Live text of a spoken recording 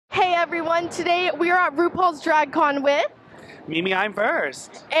everyone. Today we are at RuPaul's DragCon with Mimi,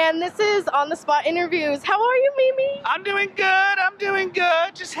 Imfurst. and this is On the Spot Interviews. How are you, Mimi? I'm doing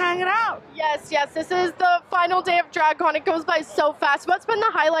good. Just hanging out. Yes, this is the final day of DragCon. It goes by so fast. What's been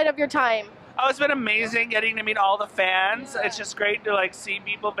the highlight of your time? Oh, it's been amazing getting to meet all the fans. It's just great to see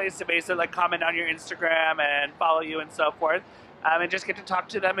people face to face that comment on your Instagram and follow you and so forth, and just get to talk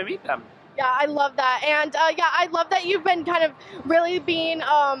to them and meet them. Yeah, I love that. And I love that you've been kind of really being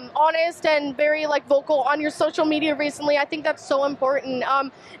honest and very vocal on your social media recently. I think that's so important.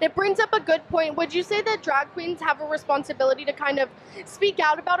 It brings up a good point. Would you say that drag queens have a responsibility to kind of speak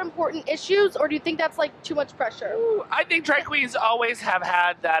out about important issues, or do you think that's too much pressure? Ooh, I think drag queens always have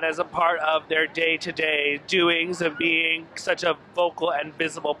had that as a part of their day-to-day doings of being such a vocal and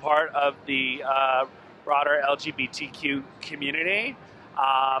visible part of the broader LGBTQ community.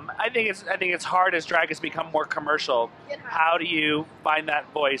 I think it's hard as drag has become more commercial. How do you find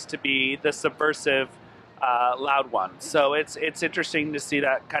that voice to be the subversive, loud one? So it's interesting to see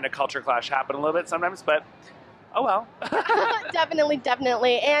that kind of culture clash happen a little bit sometimes, but oh well.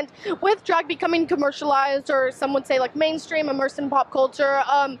 Definitely. And with drag becoming commercialized, or some would say mainstream, immersed in pop culture,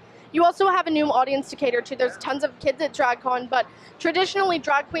 you also have a new audience to cater to. There's tons of kids at DragCon, but traditionally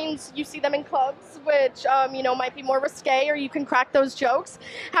drag queens, you see them in clubs, which might be more risque, or you can crack those jokes.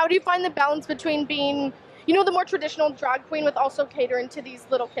 How do you find the balance between being, the more traditional drag queen with also catering to these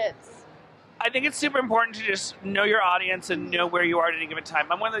little kids? I think it's super important to just know your audience and know where you are at any given time.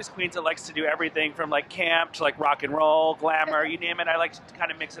 I'm one of those queens that likes to do everything from camp to rock and roll, glamour, you name it. I like to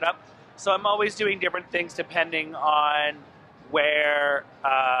kind of mix it up. So I'm always doing different things depending on where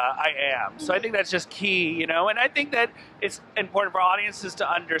I am. So I think that's just key, and I think that it's important for audiences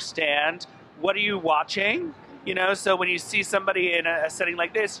to understand what are you watching, so when you see somebody in a setting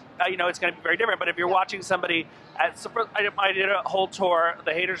like this, it's going to be very different. But if you're watching somebody I did a whole tour,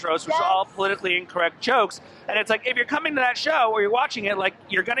 the Haters Roast, which was all politically incorrect jokes, and it's if you're coming to that show or you're watching it,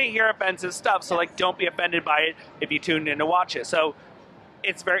 you're going to hear offensive stuff, so don't be offended by it if you tuned in to watch it. So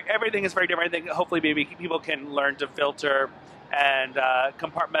everything is very different. I think hopefully maybe people can learn to filter and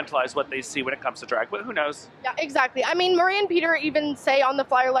compartmentalize what they see when it comes to drag, but who knows? Yeah, exactly. I mean, Marie and Peter even say on the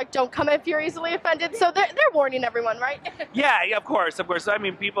flyer, don't come if you're easily offended, so they're warning everyone, right? yeah, of course. I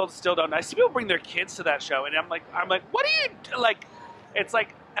mean, people still don't. I see people bring their kids to that show, and I'm like, what do you, it's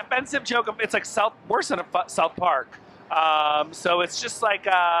offensive joke, it's worse than a South Park. So it's just I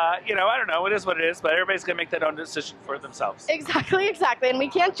don't know, it is what it is, but everybody's gonna make that own decision for themselves. Exactly, and we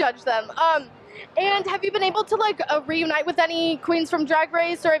can't judge them. And have you been able to reunite with any queens from Drag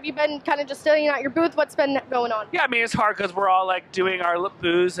Race, or have you been kind of just staying at your booth? What's been going on? Yeah, I mean, it's hard because we're all doing our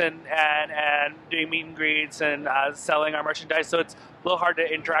booths and doing meet and greets and selling our merchandise, so it's a little hard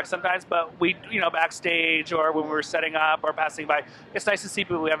to interact sometimes, but we, backstage or when we're setting up or passing by, it's nice to see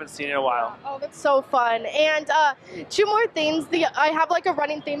people we haven't seen in a while. Oh, that's so fun. And two more things. I have a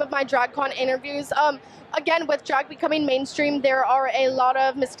running theme of my DragCon interviews. Again, with drag becoming mainstream, there are a lot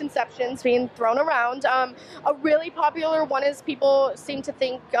of misconceptions being thrown around. A really popular one is people seem to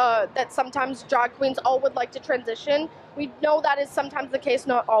think that sometimes drag queens all would like to transition. We know that is sometimes the case,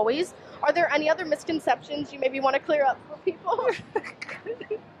 not always. Are there any other misconceptions you maybe want to clear up for people?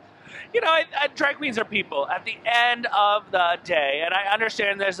 Drag queens are people at the end of the day, and I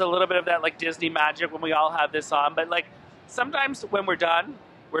understand there's a little bit of that Disney magic when we all have this on, but sometimes when we're done,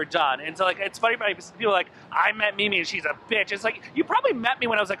 we're done. And so it's funny, people I met Mimi and she's a bitch. It's you probably met me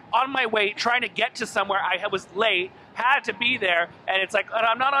when I was on my way trying to get to somewhere. I was late, had to be there, and it's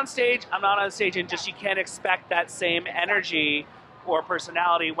I'm not on stage, and just you can't expect that same energy or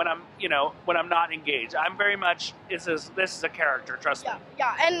personality when I'm not engaged. I'm very much, this is a character, trust me.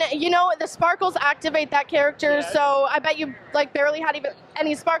 Yeah, and the sparkles activate that character, yes. So I bet you barely had even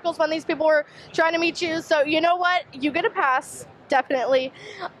any sparkles when these people were trying to meet you, so you know what, you get a pass. Definitely.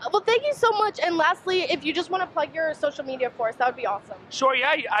 Well, thank you so much. And lastly, if you just want to plug your social media for us, that would be awesome. Sure,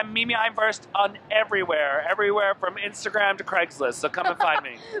 yeah. I'm Mimi Imfurst on everywhere from Instagram to Craigslist. So come and find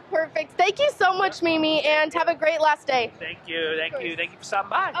me. Perfect. Thank you so much, Mimi, and have a great last day. Thank you for stopping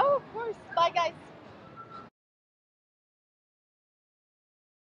by. Oh, of course. Bye, guys.